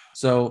bullshit.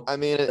 So I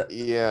mean,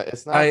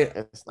 it's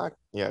not.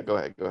 Yeah, go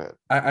ahead.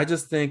 I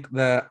just think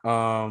that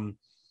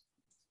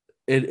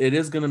it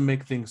is gonna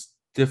make things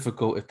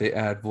difficult if they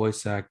add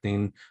voice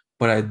acting.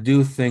 But I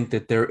do think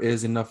that there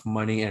is enough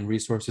money and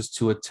resources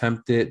to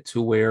attempt it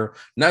to where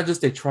not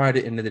just they tried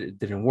it and it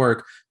didn't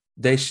work.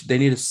 They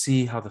need to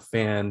see how the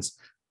fans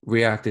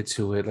reacted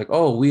to it. Like,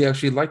 oh, we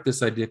actually like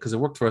this idea because it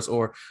worked for us,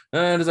 or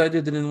this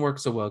idea didn't work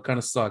so well. It kind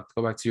of sucked.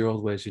 Go back to your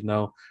old ways,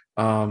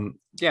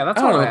 Yeah,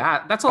 that's all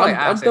that's all I'm I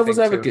asked. devil's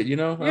advocate,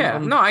 Yeah,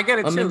 no, I get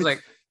it too. It's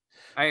like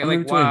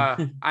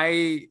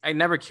I I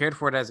never cared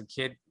for it as a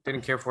kid.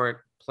 Didn't care for it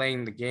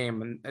playing the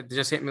game, and it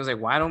just hit me. It was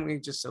like, why don't we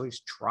just at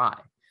least try?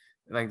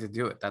 To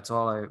do it. That's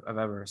all I've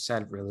ever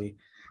said. Really,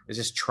 is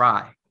just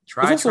try.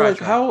 It's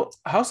also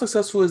how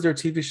successful is their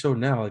TV show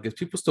now? Like, is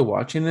people still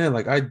watching it?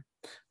 Like, I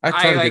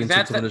try to get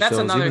into some of the that's shows.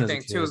 another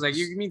thing too. Is like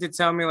you mean to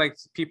tell me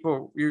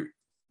people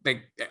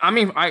I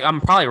mean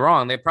I'm probably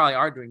wrong. They probably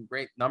are doing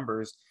great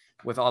numbers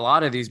with a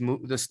lot of these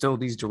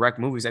these direct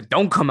movies that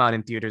don't come out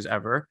in theaters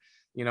ever.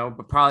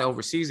 But probably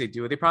overseas they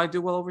do. They probably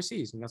do well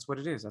overseas, and that's what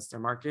it is. That's their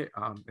market.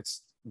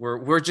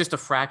 We're just a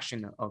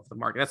fraction of the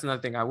market. That's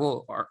another thing I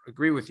will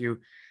agree with you,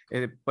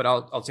 but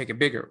I'll take it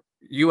bigger.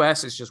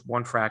 U.S. is just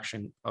one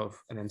fraction of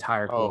an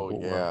entire global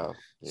world.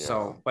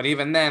 So, but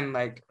even then,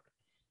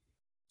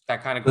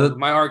 that kind of goes with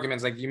my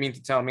arguments. You mean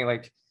to tell me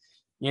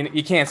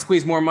you can't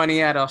squeeze more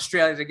money out of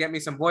Australia to get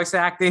me some voice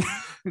acting?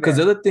 Because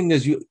the other thing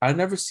is I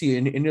never see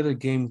any other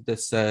game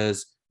that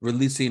says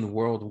releasing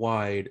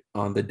worldwide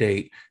on the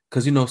date.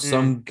 Because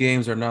some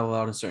games are not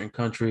allowed in certain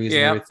countries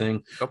and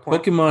everything.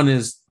 Pokemon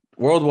is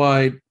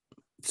worldwide,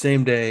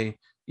 same day,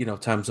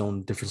 time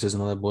zone differences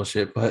and all that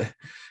bullshit. But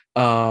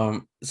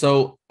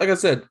so like I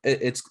said,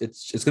 it's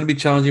gonna be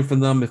challenging for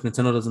them if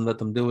Nintendo doesn't let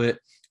them do it,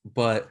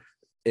 but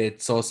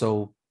it's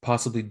also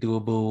possibly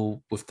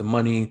doable with the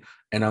money.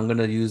 And I'm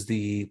gonna use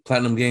the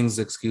Platinum Games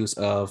excuse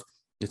of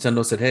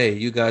Nintendo said, "Hey,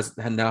 you guys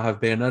now have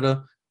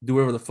Bayonetta. Do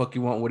whatever the fuck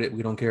you want with it.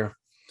 We don't care."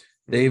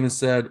 They even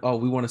said, "Oh,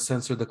 we want to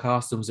censor the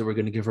costumes that we're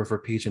going to give her for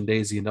Peach and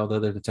Daisy and all the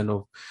other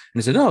Nintendo." And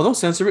they said, "No, don't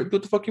censor it. Do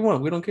what the fuck you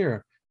want. We don't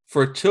care."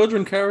 For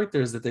children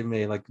characters that they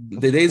made, like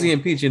the Daisy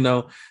and Peach,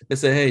 they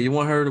say, "Hey, you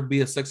want her to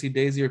be a sexy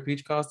Daisy or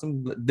Peach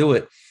costume? Do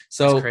it."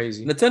 So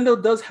crazy.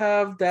 Nintendo does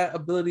have that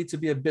ability to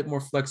be a bit more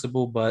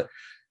flexible, but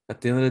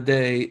at the end of the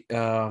day,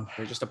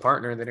 they're just a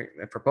partner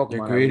for Pokemon.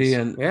 They're greedy,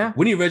 and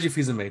we need Reggie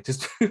Fils-Aimé.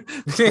 Just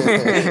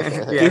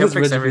he'll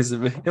fix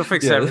everything. He'll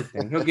fix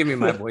everything. He'll give me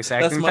my voice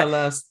acting. That's my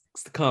last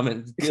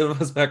comment.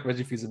 Give us back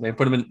Reggie Fils-Aimé.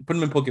 Put him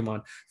in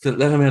Pokemon.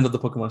 Let him handle the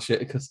Pokemon shit.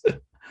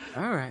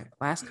 All right,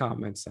 last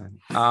comments then.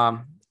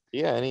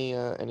 Yeah,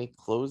 any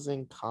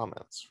closing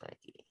comments,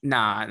 Frankie?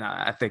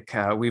 Nah, I think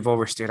we've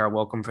overstayed our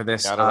welcome for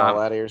this. Got it all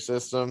out of your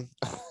system.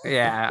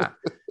 Yeah,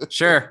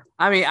 sure.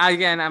 I mean,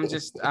 I'm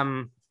just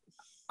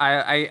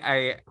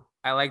I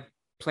like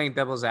playing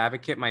devil's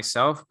advocate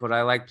myself, but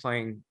I like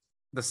playing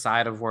the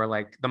side of where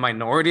like the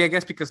minority, I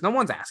guess, because no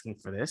one's asking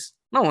for this.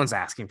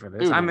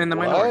 Dude, I'm in the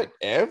minority.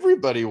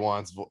 Everybody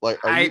wants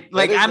I'm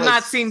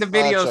not seeing the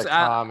videos.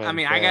 I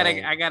mean,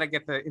 I gotta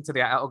get into the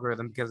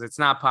algorithm because it's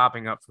not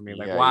popping up for me.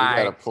 Like, why?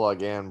 You gotta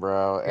plug in,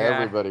 bro. Yeah.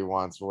 Everybody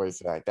wants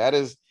voice act. That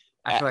is,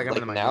 I feel like I'm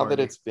in the minority. Now that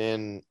it's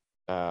been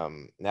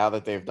now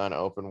that they've done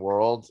open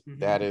world,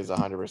 that is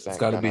 100%. It's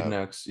got to be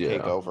next.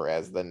 Take over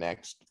as the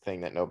next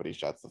thing that nobody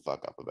shuts the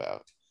fuck up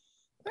about.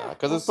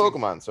 Because it's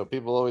Pokemon, so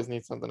people always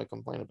need something to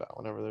complain about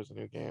whenever there's a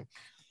new game.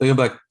 They're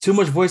like, too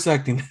much voice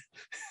acting.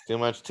 Too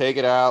much. Take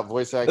it out.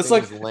 Voice acting. It's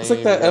like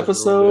that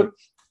episode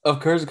of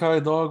Courage the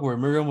Cowardly Dog where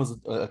Miriam was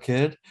a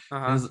kid.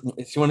 And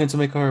she wanted to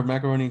make her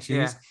macaroni and cheese.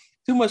 Yeah.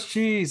 Too much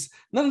cheese.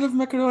 Not enough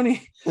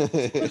macaroni.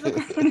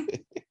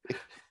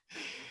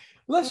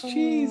 Less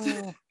cheese.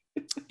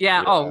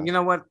 Yeah. Oh, you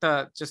know what?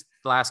 Just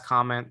the last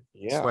comment.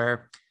 Yeah. I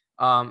swear.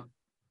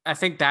 I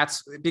think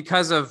that's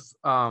because of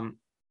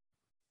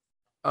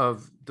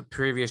the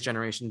previous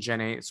generation, Gen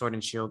 8, Sword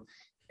and Shield,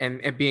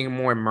 and it being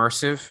more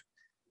immersive,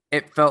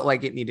 it felt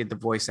like it needed the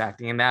voice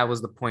acting. And that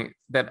was the point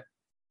that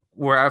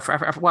where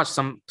I've watched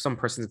some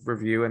person's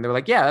review and they're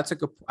like, yeah, that's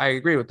I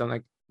agree with them.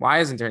 Like, why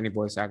isn't there any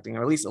voice acting,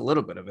 or at least a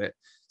little bit of it,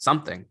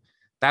 something?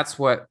 That's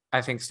what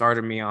I think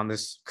started me on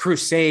this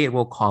crusade,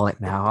 we'll call it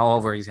now. I'll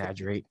over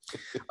exaggerate,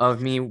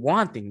 of me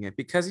wanting it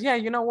because, yeah,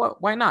 you know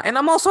what? Why not? And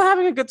I'm also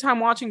having a good time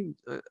watching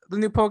the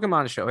new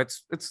Pokemon show.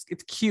 It's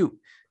cute.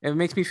 It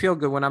makes me feel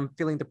good when I'm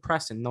feeling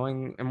depressed and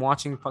knowing and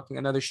watching fucking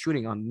another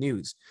shooting on the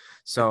news.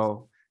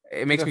 So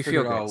it makes me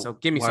feel good. So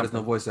give me something. Why there's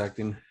no voice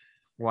acting?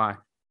 Why?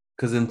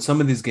 Because in some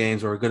of these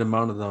games, or a good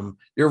amount of them,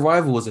 your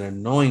rival was an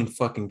annoying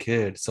fucking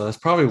kid. So that's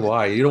probably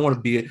why you don't want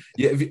to be.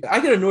 Yeah, I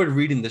get annoyed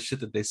reading the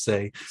shit that they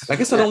say. I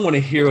guess I don't want to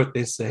hear what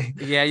they say.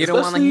 Yeah, you don't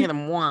want to hear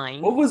them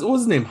whine. What was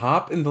his name?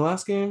 Hop in the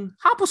last game.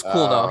 Hop was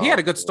cool though. He had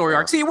a good story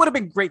arc. See, it would have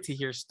been great to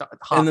hear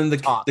Hop. And then the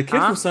kid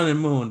from Sun and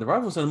Moon, the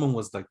rival Sun and Moon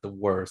was like the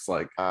worst.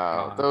 Like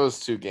those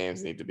two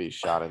games need to be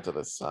shot into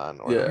the sun.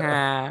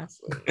 Yeah,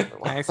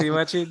 I see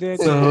what you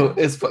did. So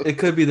it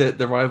could be that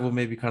the rival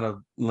may be kind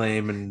of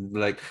lame and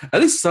like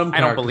at least some. I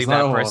don't believe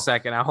that for a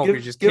second. I hope you're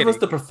just kidding. Give us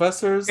the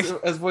professors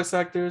as voice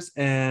actors,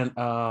 and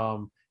I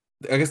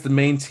guess the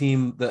main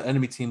team, the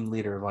enemy team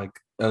leader. Like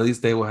at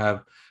least they will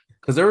have,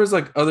 because there was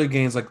like other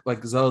games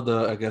like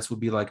Zelda. I guess would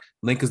be like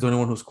Link is the only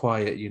one who's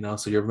quiet,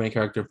 so your main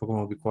character in Pokemon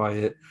will be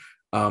quiet.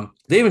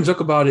 They even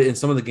joke about it in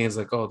some of the games,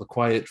 like the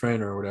quiet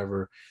trainer or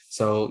whatever.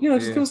 So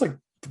just give us like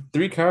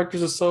 3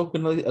 characters or so,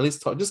 can at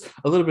least talk just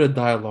a little bit of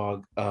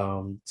dialogue,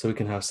 so we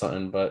can have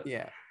something. But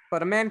yeah.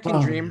 But a man can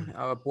dream,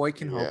 a boy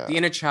can hope. The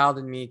inner child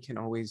in me can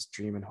always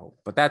dream and hope.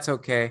 But that's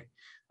okay.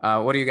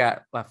 What do you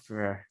got left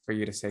for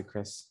you to say,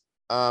 Chris?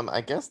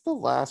 I guess the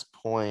last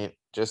point,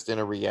 just in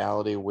a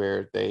reality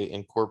where they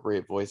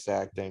incorporate voice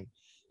acting,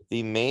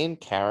 the main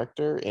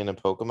character in a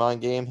Pokemon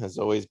game has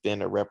always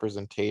been a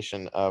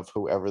representation of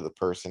whoever the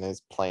person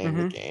is playing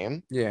the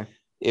game. Yeah.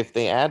 If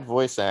they add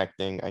voice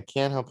acting, I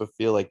can't help but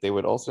feel like they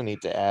would also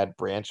need to add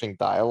branching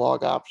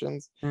dialogue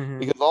options,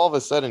 because all of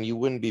a sudden you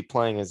wouldn't be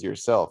playing as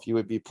yourself. You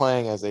would be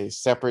playing as a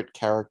separate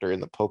character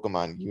in the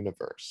Pokemon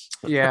universe.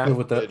 Yeah.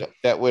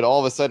 That would all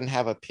of a sudden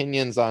have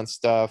opinions on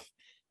stuff,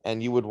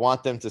 and you would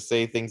want them to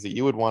say things that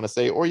you would want to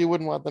say, or you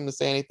wouldn't want them to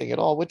say anything at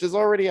all, which is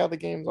already how the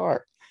games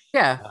are.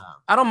 Yeah.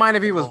 I don't mind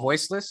if he was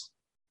voiceless.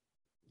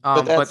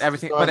 But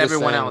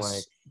everyone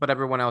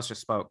else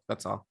just spoke.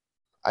 That's all.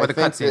 Or the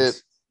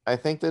cutscenes. I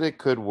think that it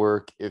could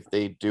work if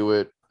they do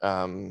it,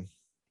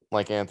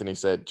 like Anthony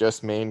said,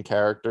 just main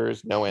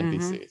characters, no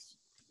NPCs,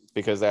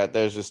 because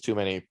there's just too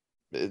many.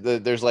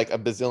 There's like a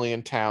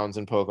bazillion towns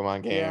in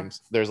Pokemon games.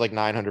 Yeah. There's like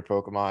 900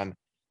 Pokemon.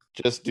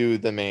 Just do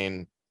the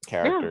main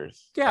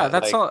characters. Yeah,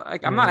 that's all.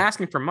 Like, I'm not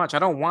asking for much. I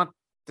don't want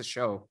the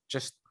show.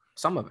 Just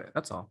some of it.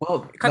 That's all.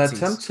 Well, that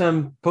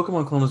Temtem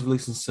Pokemon clone is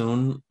releasing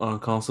soon on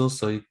consoles,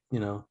 so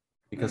you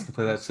guys can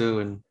play that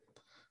too and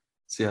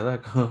See how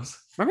that goes.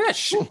 Remember that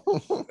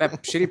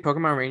that shitty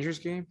Pokemon Rangers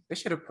game? They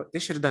should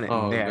have done it in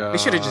Oh, there. They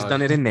should have just God.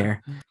 done it in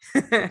there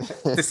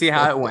to see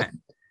how it went.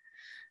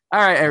 All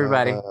right,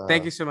 everybody.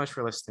 Thank Uh, you so much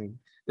for listening.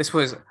 This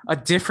was a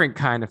different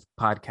kind of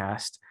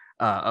podcast,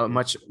 a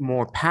much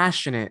more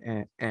passionate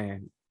and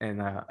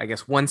I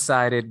guess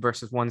one-sided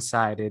versus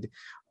one-sided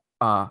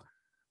uh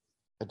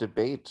a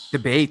debate.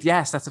 debate.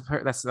 Yes, that's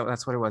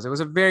what it was. It was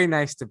a very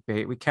nice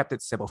debate. We kept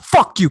it simple.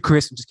 Fuck you,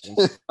 Chris. I'm just kidding.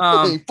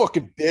 You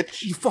fucking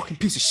bitch. You fucking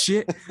piece of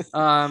shit.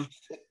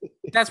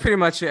 That's pretty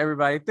much it,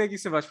 everybody. Thank you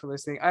so much for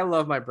listening. I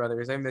love my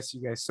brothers. I miss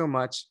you guys so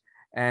much.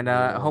 And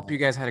I hope you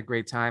guys had a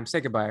great time.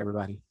 Say goodbye,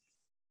 everybody.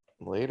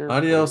 Later.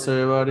 Adios,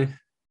 everybody.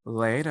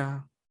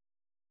 Later.